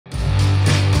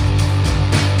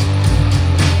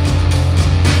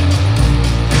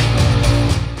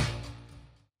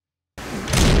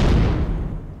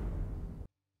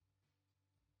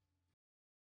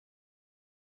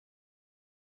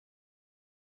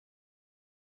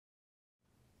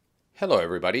Hello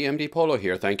everybody, MD Polo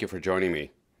here. Thank you for joining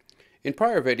me. In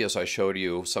prior videos I showed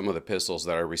you some of the pistols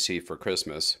that I received for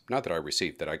Christmas. Not that I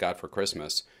received, that I got for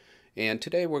Christmas. And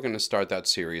today we're going to start that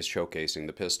series showcasing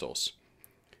the pistols.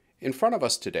 In front of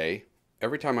us today,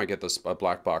 every time I get a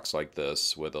black box like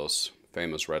this with those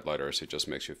famous red letters, it just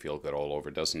makes you feel good all over,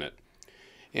 doesn't it?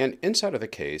 And inside of the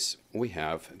case we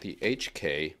have the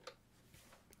HK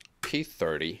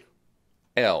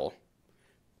P30L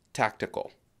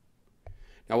Tactical.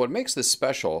 Now what makes this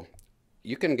special,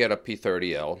 you can get a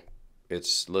P30L,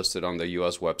 it's listed on the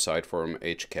US website from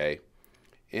HK,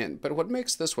 but what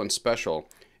makes this one special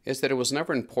is that it was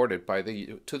never imported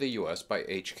to the US by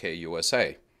HK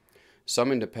USA. Some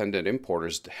independent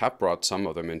importers have brought some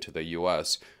of them into the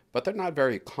US, but they're not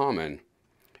very common.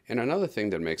 And another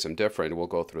thing that makes them different, we'll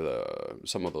go through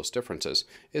some of those differences,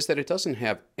 is that it doesn't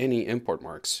have any import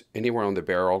marks anywhere on the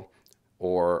barrel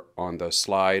or on the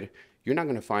slide. You're not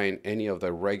going to find any of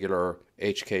the regular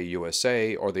HK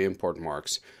USA or the import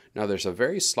marks. Now there's a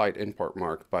very slight import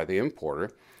mark by the importer,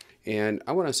 and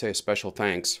I want to say a special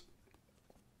thanks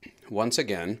once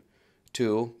again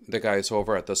to the guys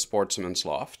over at the Sportsman's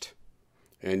Loft,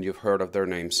 and you've heard of their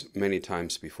names many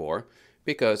times before,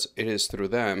 because it is through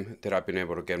them that I've been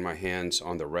able to get my hands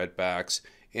on the red backs,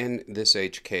 and this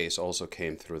HKs also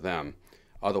came through them.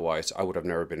 Otherwise I would have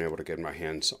never been able to get my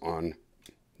hands on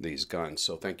these guns.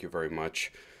 So thank you very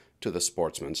much to the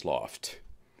Sportsman's Loft.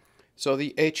 So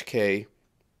the HK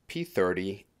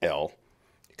P30L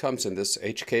comes in this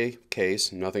HK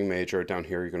case, nothing major. Down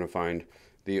here you're going to find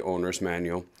the owner's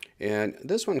manual, and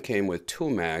this one came with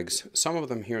 2 mags. Some of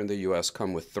them here in the US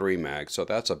come with 3 mags, so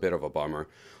that's a bit of a bummer.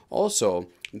 Also,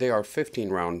 they are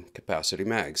 15 round capacity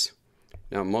mags.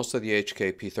 Now most of the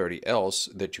HK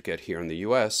P30Ls that you get here in the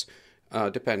US,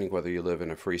 depending whether you live in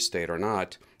a free state or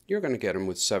not, you're going to get them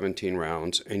with 17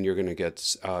 rounds, and you're going to get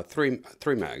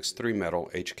three mags, 3 metal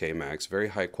HK mags, very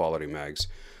high quality mags.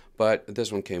 But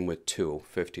this one came with 2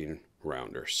 15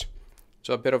 rounders.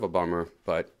 So a bit of a bummer,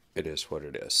 but it is what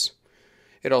it is.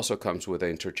 It also comes with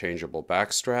interchangeable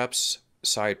back straps,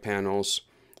 side panels,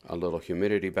 a little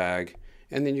humidity bag,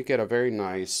 and then you get a very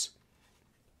nice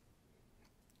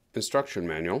instruction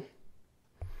manual.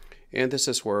 And this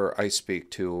is where I speak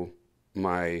to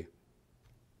my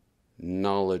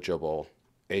knowledgeable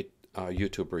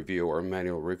YouTube reviewer,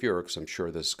 manual reviewer, because I'm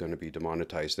sure this is going to be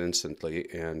demonetized instantly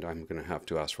and I'm going to have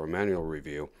to ask for a manual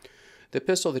review. The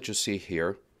pistol that you see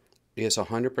here is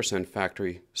 100%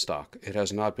 factory stock. It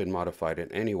has not been modified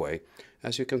in any way,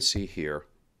 as you can see here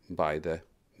by the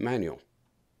manual.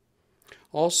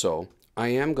 Also, I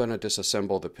am going to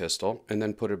disassemble the pistol and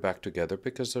then put it back together,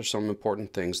 because there's some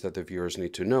important things that the viewers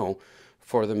need to know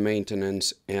for the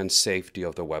maintenance and safety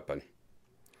of the weapon.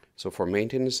 So for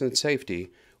maintenance and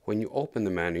safety, when you open the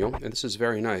manual, and this is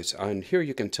very nice, and here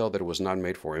you can tell that it was not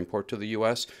made for import to the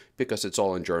US because it's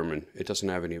all in German. It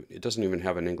doesn't even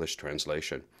have an English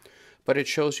translation. But it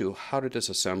shows you how to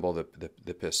disassemble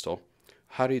the pistol,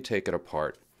 how do you take it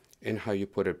apart, and how you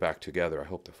put it back together. I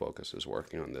hope the focus is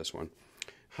working on this one.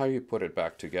 How you put it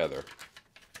back together,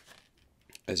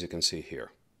 as you can see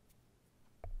here.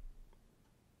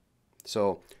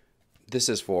 So this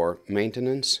is for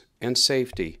maintenance and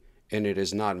safety, and it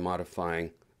is not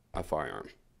modifying a firearm.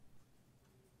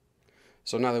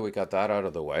 So now that we got that out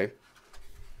of the way,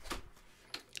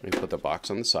 we put the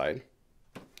box on the side,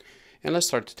 and let's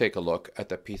start to take a look at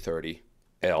the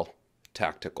P30L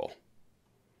Tactical.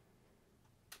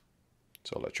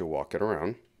 So I'll let you walk it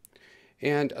around.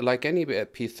 And like any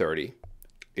P30,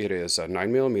 it is a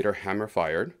 9mm hammer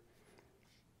fired,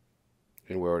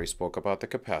 and we already spoke about the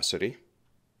capacity.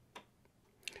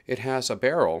 It has a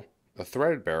barrel, a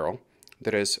threaded barrel,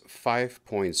 that is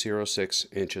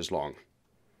 5.06 inches long.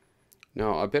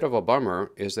 Now a bit of a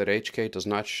bummer is that HK does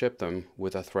not ship them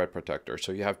with a thread protector,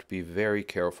 so you have to be very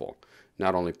careful,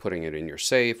 not only putting it in your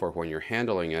safe or when you're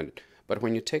handling it, but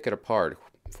when you take it apart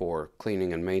for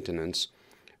cleaning and maintenance.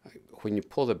 When you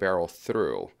pull the barrel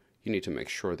through, you need to make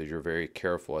sure that you're very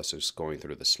careful as it's going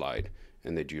through the slide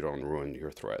and that you don't ruin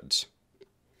your threads.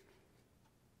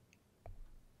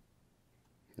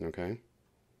 Okay.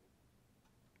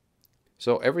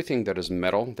 So everything that is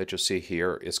metal that you see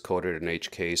here is coated in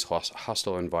HK's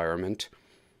hostile environment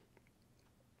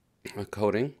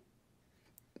coating.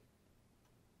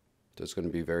 That's going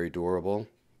to be very durable,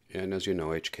 and as you know,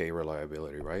 HK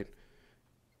reliability, right?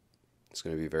 It's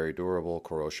going to be very durable,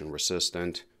 corrosion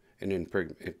resistant, and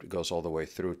it goes all the way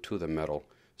through to the metal.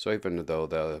 So even though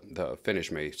the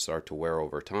finish may start to wear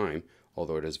over time,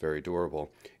 although it is very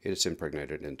durable, it is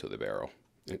impregnated into the barrel,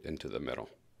 into the metal.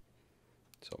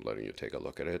 So I'm letting you take a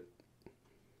look at it.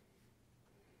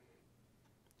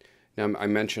 Now, I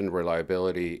mentioned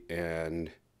reliability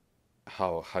and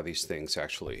how these things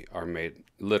actually are made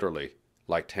literally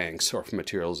like tanks or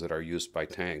materials that are used by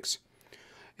tanks.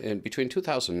 And between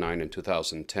 2009 and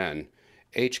 2010,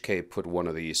 HK put one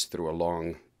of these through a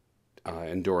long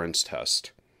endurance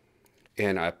test.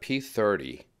 And a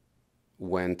P30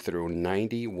 went through a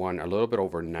little bit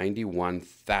over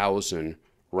 91,000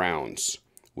 rounds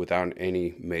without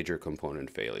any major component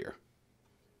failure.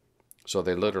 So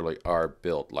they literally are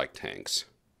built like tanks.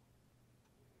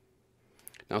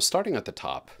 Now, starting at the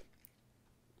top,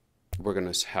 we're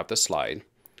going to have the slide.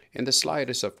 And the slide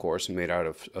is, of course, made out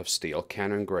of steel,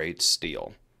 cannon grade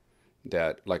steel,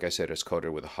 that, like I said, is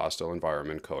coated with a hostile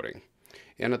environment coating.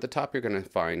 And at the top, you're going to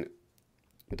find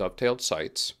dovetailed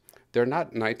sights. They're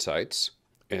not night sights,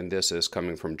 and this is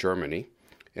coming from Germany.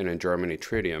 And in Germany,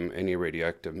 tritium, any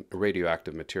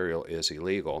radioactive material, is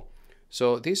illegal.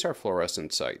 So these are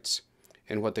fluorescent sights.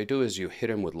 And what they do is you hit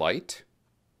them with light,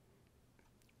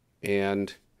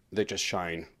 and they just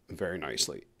shine very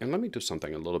nicely. And let me do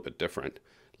something a little bit different.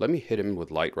 Let me hit him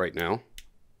with light right now.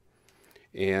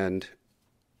 And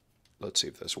let's see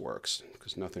if this works,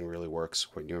 because nothing really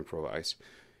works when you improvise.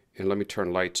 And let me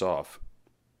turn lights off.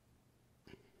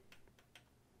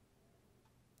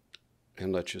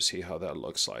 And let you see how that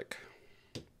looks like.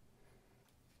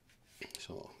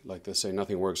 So, like they say,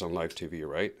 nothing works on live TV,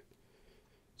 right?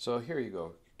 So here you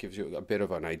go. Gives you a bit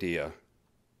of an idea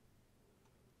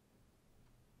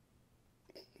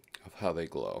of how they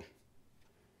glow.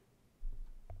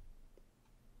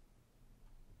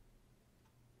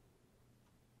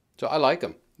 So I like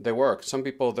them. They work. Some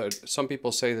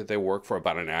people say that they work for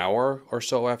about an hour or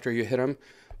so after you hit them,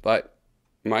 but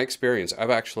my experience, I've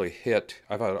had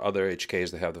other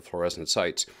HKs that have the fluorescent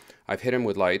sights. I've hit them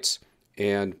with lights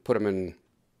and put them in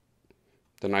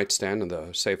the nightstand, and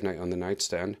the safe night on the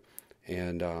nightstand,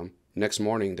 and next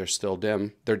morning they're still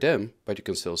dim. They're dim, but you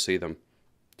can still see them.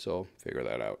 So figure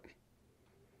that out.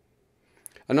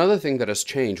 Another thing that has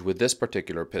changed with this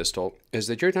particular pistol is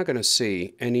that you're not going to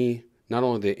see any, not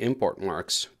only the import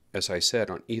marks, as I said,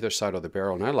 on either side of the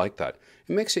barrel, and I like that.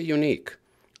 It makes it unique,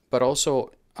 but also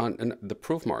on the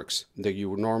proof marks that you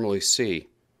would normally see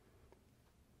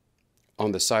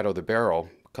on the side of the barrel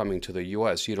coming to the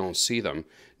US, you don't see them.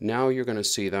 Now you're going to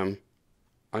see them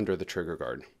under the trigger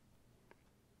guard.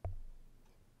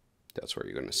 That's where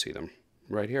you're going to see them,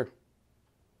 right here.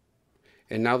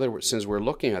 And now that since we're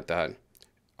looking at that,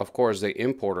 of course the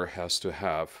importer has to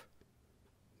have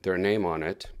their name on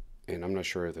it, and I'm not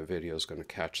sure if the video is going to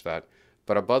catch that,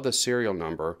 but above the serial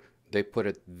number they put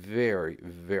it very,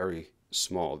 very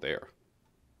small there,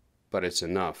 but it's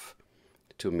enough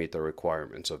to meet the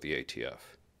requirements of the ATF.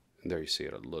 And there you see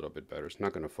it a little bit better. It's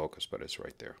not going to focus, but it's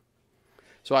right there.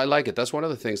 So I like it. That's one of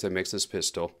the things that makes this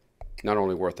pistol not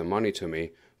only worth the money to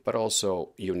me, but also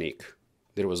unique,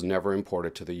 that it was never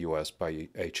imported to the US by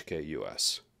HK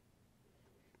US.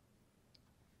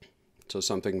 So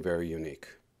something very unique.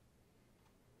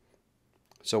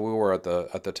 So we were at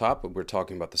the top, we're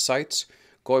talking about the sights.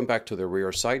 Going back to the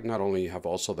rear sight, not only you have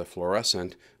also the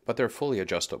fluorescent, but they're fully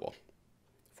adjustable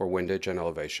for windage and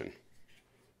elevation.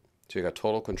 So you got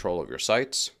total control of your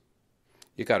sights.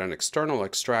 You got an external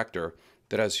extractor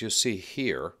that, as you see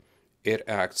here, it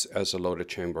acts as a loaded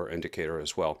chamber indicator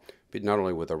as well. But not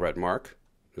only with a red mark,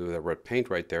 with a red paint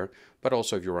right there, but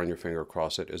also if you run your finger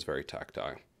across it, is very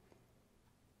tactile.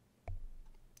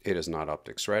 It is not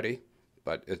optics ready,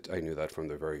 but I knew that from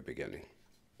the very beginning.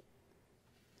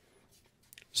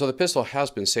 So the pistol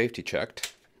has been safety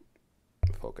checked.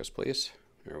 Focus, please.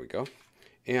 There we go.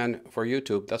 And for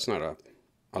YouTube, that's not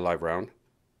a live round.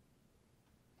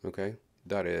 Okay,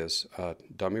 that is a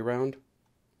dummy round.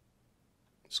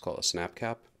 It's called a snap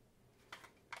cap.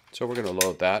 So we're going to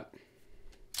load that.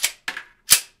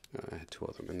 I had two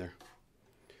of them in there.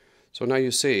 So now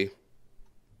you see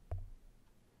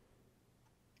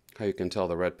how you can tell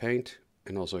the red paint,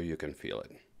 and also you can feel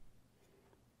it.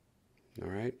 All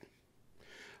right.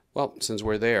 Well, since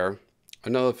we're there,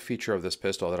 another feature of this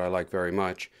pistol that I like very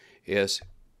much is,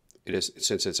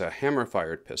 since it's a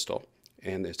hammer-fired pistol,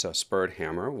 and it's a spurred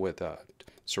hammer with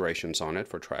serrations on it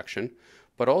for traction,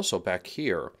 but also back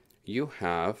here you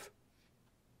have,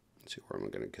 let's see where I'm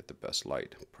going to get the best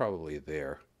light, probably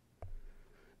there,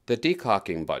 the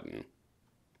decocking button.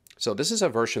 So this is a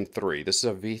version 3, this is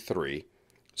a V3,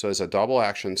 so it's a double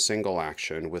action, single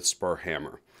action with spur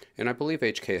hammer. And I believe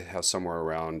HK has somewhere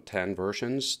around 10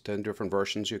 different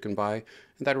versions you can buy.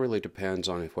 And that really depends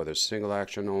on whether it's single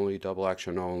action only, double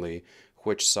action only,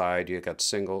 which side. You got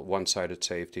one-sided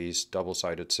safeties,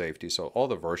 double-sided safety. So all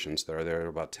the versions that are there are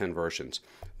about 10 versions.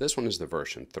 This one is the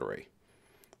version 3.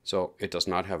 So it does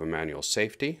not have a manual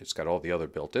safety. It's got all the other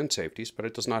built-in safeties, but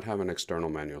it does not have an external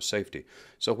manual safety.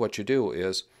 So what you do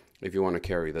is, if you want to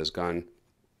carry this gun,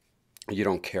 you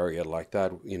don't carry it like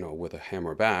that, you know, with a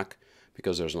hammer back,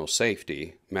 because there's no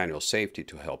safety, manual safety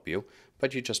to help you,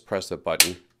 but you just press the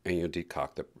button and you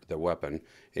decock the weapon,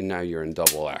 and now you're in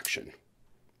double action.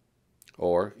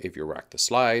 Or if you rack the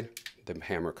slide, the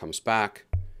hammer comes back,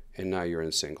 and now you're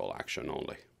in single action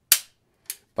only.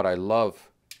 But I love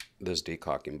this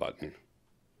decocking button.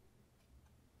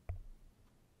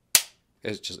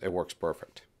 It works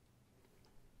perfect.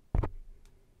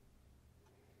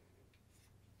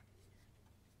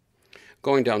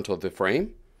 Going down to the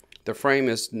frame. The frame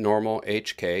is normal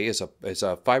HK, is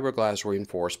a fiberglass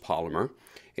reinforced polymer,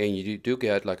 and you do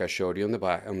get, like I showed you in the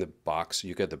back on the box,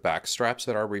 you get the back straps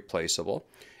that are replaceable,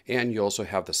 and you also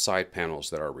have the side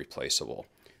panels that are replaceable.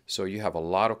 So you have a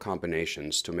lot of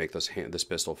combinations to make this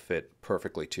pistol fit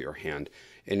perfectly to your hand,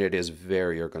 and it is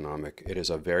very ergonomic. It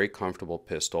is a very comfortable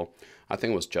pistol. I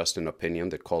think it was Justin Opinion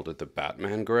that called it the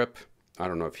Batman grip. I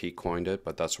don't know if he coined it,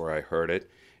 but that's where I heard it.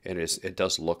 And it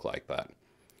does look like that,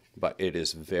 but it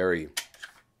is very,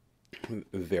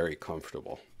 very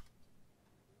comfortable.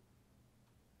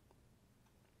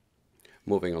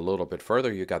 Moving a little bit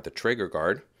further, you got the trigger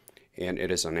guard, and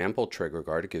it is an ample trigger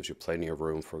guard. It gives you plenty of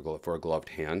room for a gloved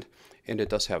hand, and it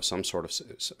does have some sort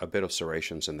of a bit of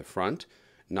serrations in the front,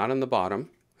 not in the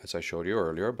bottom, as I showed you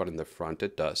earlier, but in the front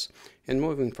it does. And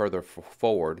moving further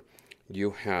forward, you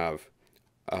have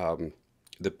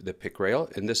the pick rail,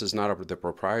 and this is not the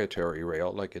proprietary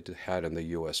rail like it had in the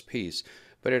US piece,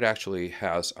 but it actually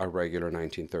has a regular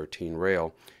 1913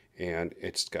 rail, and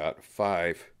it's got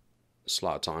 5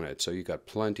 slots on it, so you got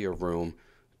plenty of room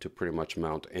to pretty much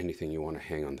mount anything you want to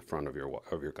hang on the front of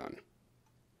your gun.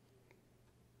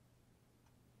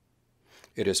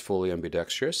 It is fully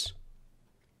ambidextrous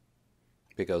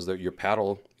because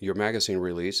your magazine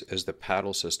release is the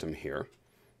paddle system here.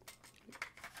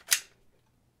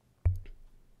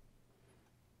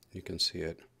 You can see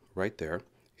it right there.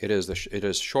 It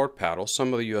is short paddle.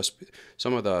 Some of the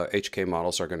HK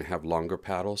models are going to have longer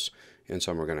paddles, and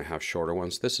some are going to have shorter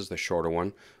ones. This is the shorter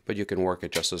one, but you can work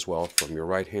it just as well from your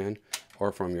right hand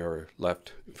or from your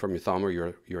thumb or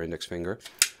your index finger.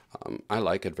 I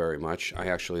like it very much.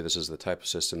 This is the type of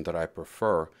system that I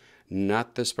prefer.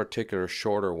 Not this particular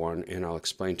shorter one, and I'll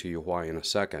explain to you why in a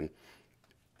second.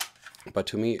 But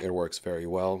to me, it works very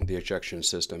well. The ejection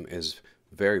system is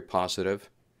very positive.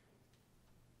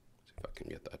 If I can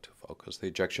get that to focus. The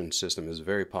ejection system is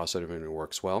very positive and it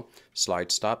works well.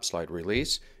 Slide stop, slide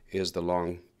release is the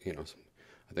long, I think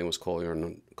it was Collier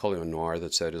Noir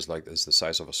that said is the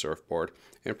size of a surfboard,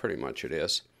 and pretty much it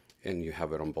is. And you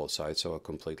have it on both sides, so a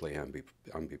completely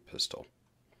ambi pistol.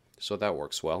 So that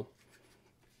works well.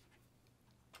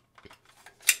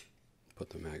 Put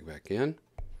the mag back in.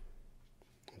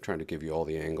 I'm trying to give you all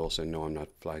the angles, and no, I'm not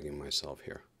flagging myself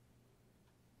here.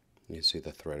 You see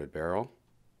the threaded barrel.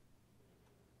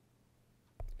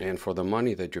 And for the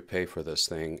money that you pay for this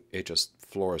thing, it just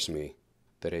floors me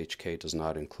that HK does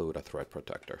not include a thread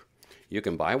protector. You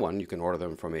can buy one, you can order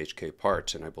them from HK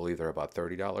Parts, and I believe they're about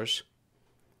 $30.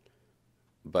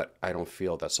 But I don't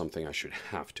feel that's something I should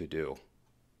have to do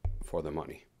for the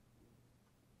money.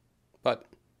 But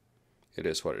it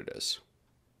is what it is.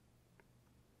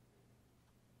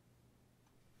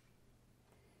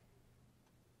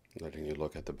 Letting you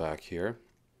look at the back here.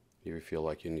 If you feel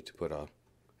like you need to put a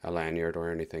lanyard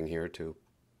or anything here to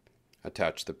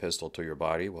attach the pistol to your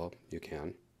body, well, you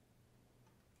can.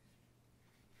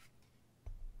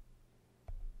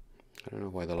 I don't know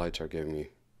why the lights are giving me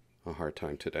a hard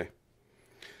time today.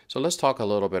 So let's talk a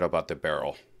little bit about the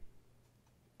barrel.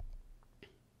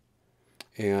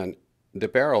 And the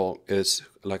barrel is,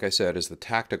 like I said, is the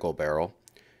tactical barrel,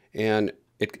 and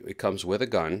it comes with a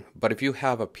gun. But if you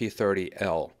have a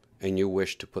P30L and you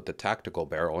wish to put the tactical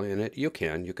barrel in it, you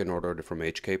can order it from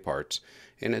HK Parts,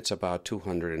 and it's about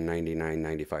 $299,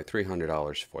 $95,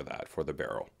 $300 for that, for the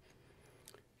barrel.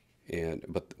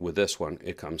 But with this one,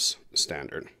 it comes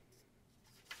standard.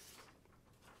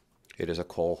 It is a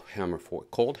cold hammer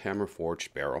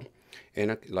forged barrel,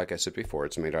 and like I said before,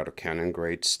 it's made out of Canon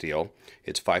grade steel.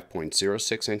 It's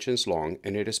 5.06 inches long,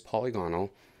 and it is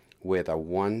polygonal with a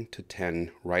 1 to 10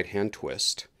 right hand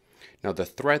twist. Now the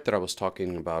thread that I was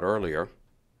talking about earlier,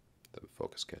 the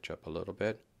focus catch up a little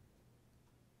bit.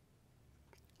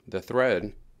 The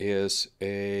thread is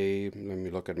let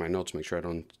me look at my notes, make sure I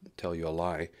don't tell you a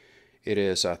lie. It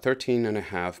is a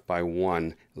 13.5 by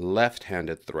 1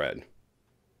 left-handed thread.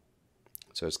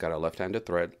 So it's got a left-handed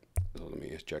thread. So let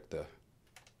me check the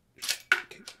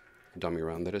dummy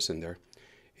round that is in there.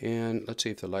 And let's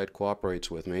see if the light cooperates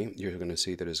with me. You're going to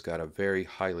see that it's got a very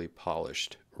highly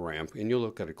polished ramp, and you'll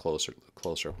look at it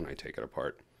closer when I take it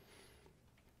apart.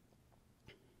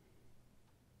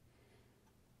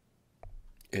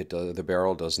 The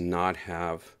barrel does not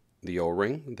have the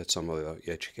O-ring that some of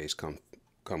the HKs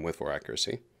come with for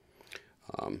accuracy.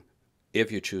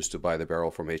 If you choose to buy the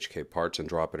barrel from HK Parts and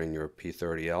drop it in your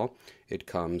P30L,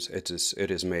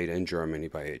 it is made in Germany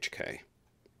by HK.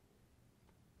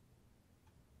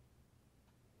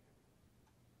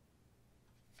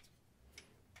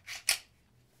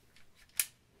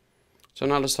 So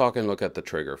now let's talk and look at the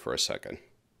trigger for a second.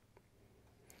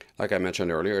 Like I mentioned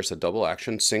earlier, it's a double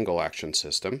action, single action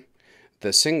system.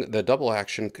 The double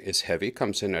action is heavy,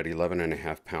 comes in at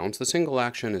 11.5 pounds. The single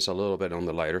action is a little bit on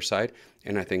the lighter side,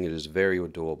 and I think it is very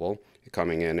doable,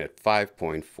 coming in at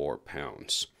 5.4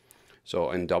 pounds. So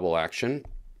in double action,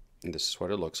 and this is what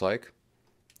it looks like.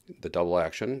 The double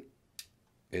action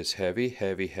is heavy,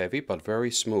 heavy, heavy, but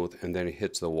very smooth, and then it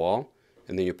hits the wall,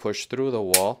 and then you push through the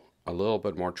wall, a little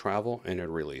bit more travel, and it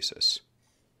releases.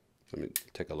 Let me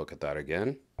take a look at that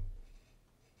again.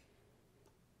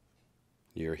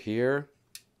 You're here,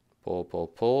 pull, pull,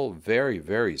 pull, very,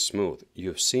 very smooth.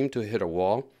 You seem to hit a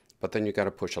wall, but then you got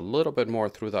to push a little bit more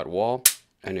through that wall,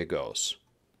 and it goes.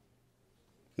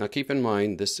 Now keep in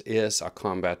mind, this is a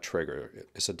combat trigger.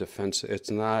 It's a defense.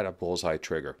 It's not a bullseye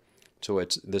trigger. So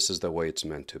this is the way it's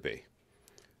meant to be.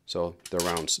 So the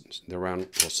round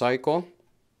will cycle.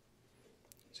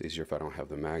 It's easier if I don't have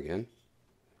the mag in.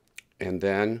 And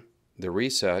then the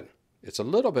reset, it's a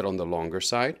little bit on the longer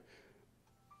side.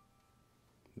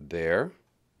 There.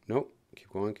 Nope.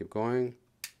 Keep going.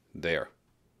 There.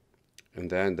 And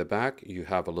then the back, you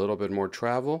have a little bit more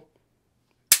travel,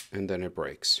 and then it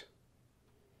breaks.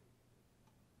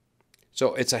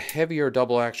 So it's a heavier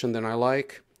double action than I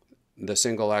like. The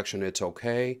single action, it's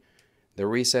okay. The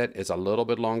reset is a little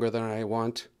bit longer than I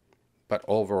want, but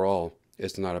overall,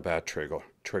 it's not a bad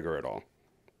trigger at all.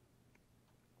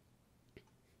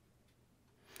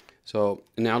 So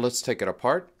now let's take it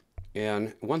apart.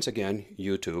 And once again,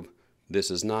 YouTube,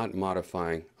 this is not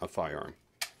modifying a firearm.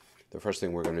 The first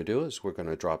thing we're going to do is we're going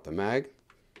to drop the mag.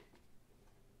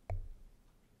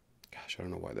 Gosh, I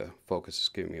don't know why the focus is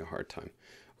giving me a hard time.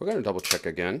 We're going to double check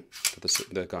again that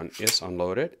the gun is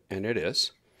unloaded, and it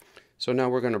is. So now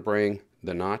we're going to bring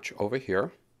the notch over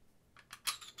here.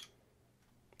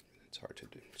 It's hard to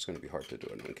do. It's going to be hard to do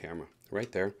it on camera.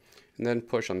 Right there. And then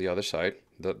push on the other side,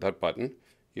 that button.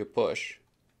 You push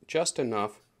just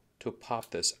enough to pop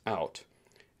this out.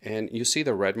 And you see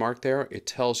the red mark there? It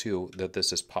tells you that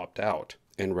this is popped out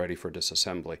and ready for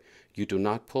disassembly. You do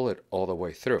not pull it all the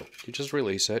way through. You just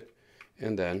release it,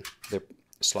 and then the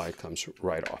slide comes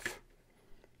right off.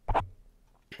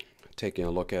 Taking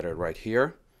a look at it right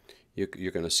here,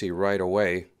 you're going to see right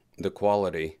away the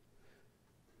quality,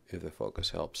 if the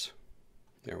focus helps.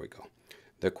 There we go.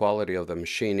 The quality of the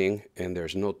machining, and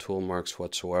there's no tool marks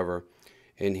whatsoever.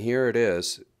 And here it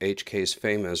is, HK's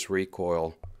famous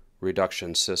recoil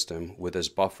reduction system with this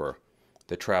buffer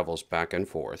that travels back and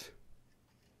forth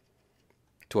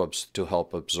to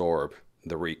help absorb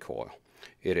the recoil.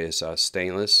 It is a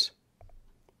stainless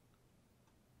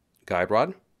guide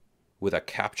rod with a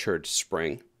captured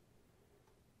spring.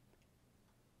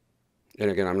 And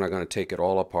again, I'm not going to take it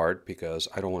all apart because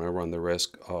I don't want to run the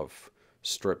risk of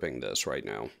stripping this right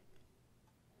now.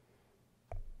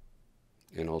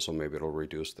 And also maybe it'll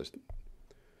reduce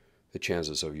the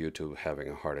chances of YouTube having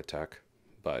a heart attack.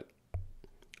 But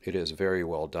it is very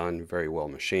well done, very well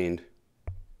machined.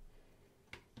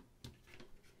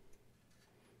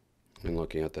 And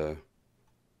looking at the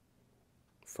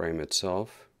frame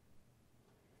itself,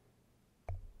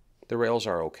 the rails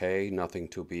are okay, nothing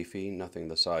too beefy, nothing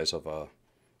the size of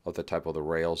the type of the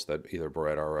rails that either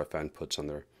Beretta or FN puts on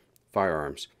their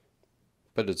firearms.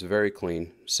 But it's very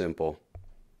clean, simple,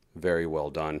 very well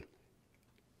done.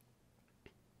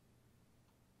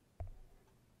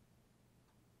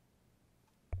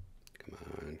 Come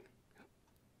on.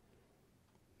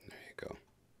 There you go.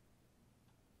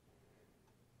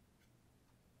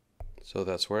 So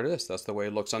that's where it is. That's the way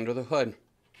it looks under the hood.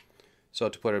 So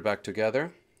to put it back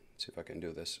together, let's see if I can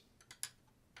do this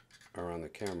around the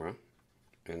camera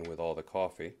and with all the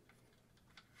coffee.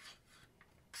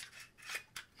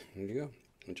 There you go.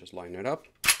 And just line it up,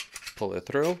 pull it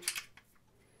through,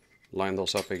 line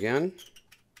those up again,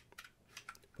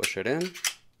 push it in,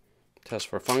 test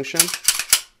for function,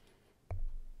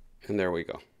 and there we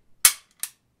go.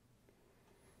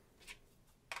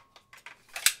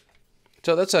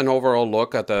 So that's an overall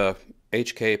look at the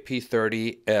HK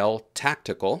P30L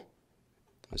Tactical.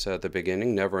 I said at the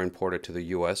beginning, never imported to the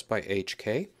US by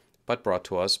HK, but brought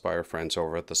to us by our friends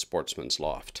over at the Sportsman's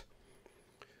Loft.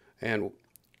 And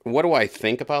what do I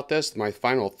think about this? My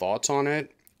final thoughts on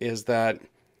it is that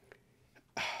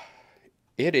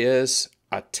it is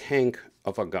a tank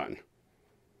of a gun.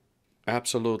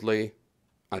 Absolutely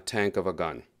a tank of a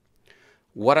gun.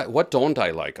 What don't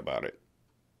I like about it?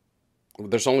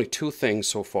 There's only two things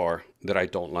so far that I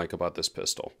don't like about this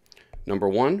pistol. Number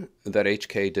one, that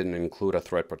HK didn't include a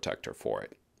thread protector for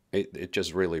it. It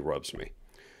just really rubs me.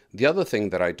 The other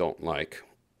thing that I don't like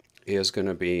is going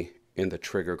to be in the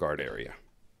trigger guard area.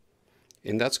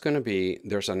 And that's going to be,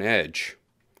 there's an edge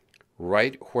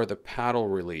right where the paddle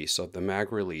release of the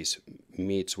mag release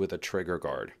meets with the trigger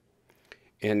guard.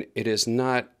 And it is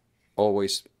not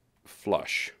always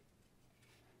flush.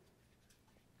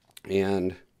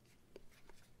 And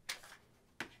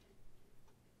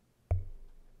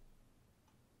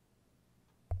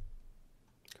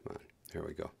come on, here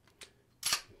we go.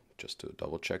 Just to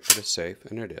double check that it's safe,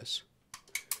 and it is.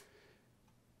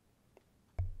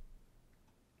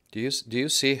 Do you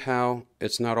see how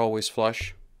it's not always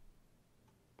flush?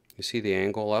 You see the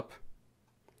angle up?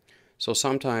 So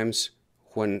sometimes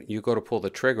when you go to pull the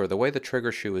trigger, the way the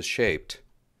trigger shoe is shaped,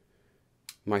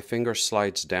 my finger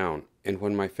slides down, and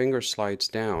when my finger slides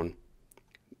down,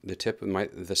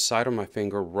 the side of my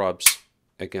finger rubs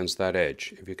against that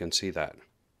edge, if you can see that.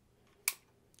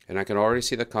 And I can already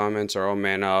see the comments, or oh,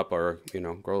 man up, or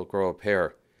grow a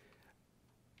pair.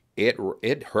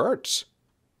 It hurts.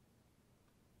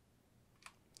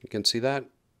 You can see that?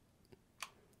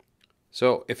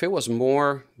 So if it was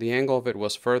more, the angle of it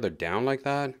was further down like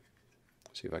that,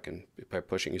 see if I can, by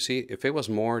pushing, you see, if it was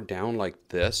more down like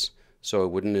this, so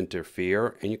it wouldn't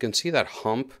interfere, and you can see that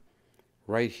hump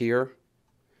right here,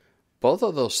 both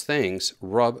of those things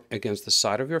rub against the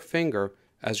side of your finger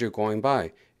as you're going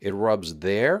by. It rubs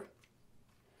there,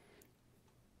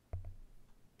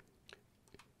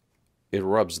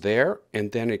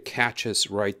 and then it catches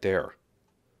right there.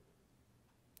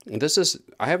 And this is,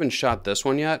 I haven't shot this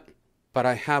one yet, but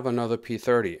I have another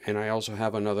P30, and I also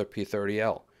have another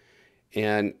P30L,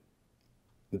 and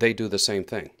they do the same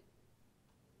thing.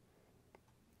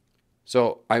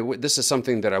 So this is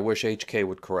something that I wish HK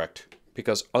would correct,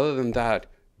 because other than that,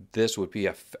 this would be,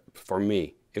 for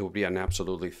me, it would be an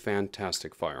absolutely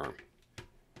fantastic firearm.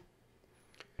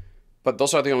 But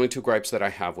those are the only two gripes that I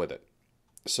have with it.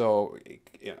 So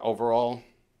overall,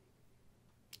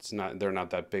 they're not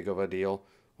that big of a deal,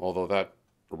 although that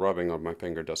rubbing of my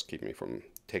finger does keep me from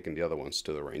taking the other ones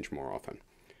to the range more often.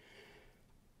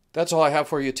 That's all I have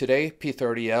for you today.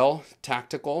 P30L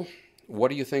Tactical. What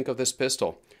do you think of this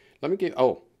pistol? Let me give,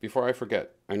 before I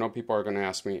forget, I know people are going to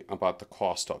ask me about the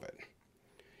cost of it.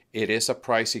 It is a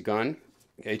pricey gun.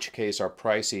 HKs are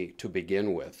pricey to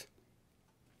begin with.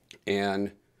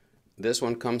 And this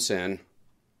one comes in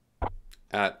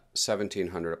at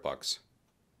 $1,700 bucks.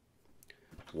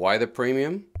 Why the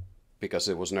premium? Because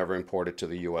it was never imported to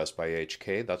the US by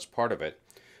HK. That's part of it.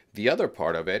 The other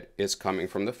part of it is coming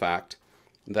from the fact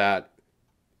that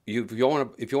if you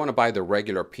want to buy the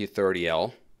regular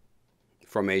P30L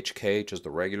from HK, just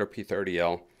the regular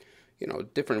P30L,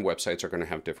 different websites are going to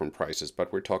have different prices,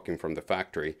 but we're talking from the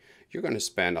factory, you're going to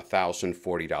spend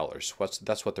 $1,040.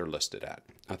 That's what they're listed at,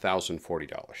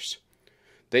 $1,040.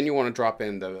 Then you want to drop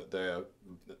in the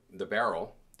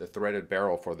barrel, the threaded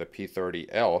barrel for the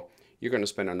P30L, you're going to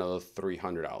spend another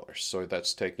 $300. So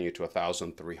that's taking you to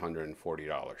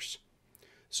 $1,340.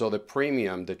 So the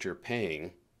premium that you're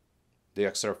paying, the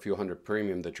extra few hundred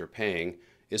premium that you're paying,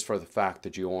 is for the fact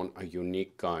that you own a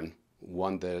unique gun,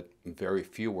 one that very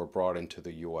few were brought into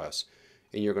the US,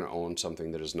 and you're going to own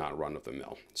something that is not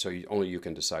run-of-the-mill. So only you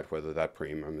can decide whether that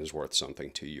premium is worth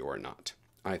something to you or not.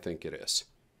 I think it is.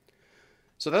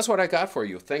 So that's what I got for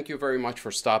you. Thank you very much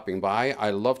for stopping by. I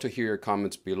love to hear your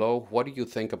comments below. What do you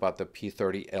think about the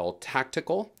P30L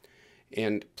Tactical?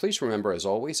 And please remember, as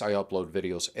always, I upload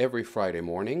videos every Friday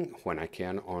morning, when I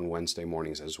can on Wednesday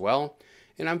mornings as well.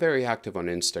 And I'm very active on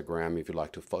Instagram. If you'd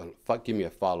like to give me a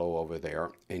follow over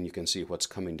there, and you can see what's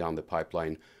coming down the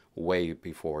pipeline way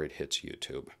before it hits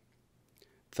YouTube.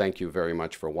 Thank you very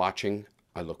much for watching.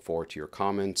 I look forward to your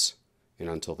comments. And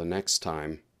until the next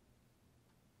time,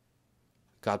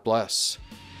 God bless.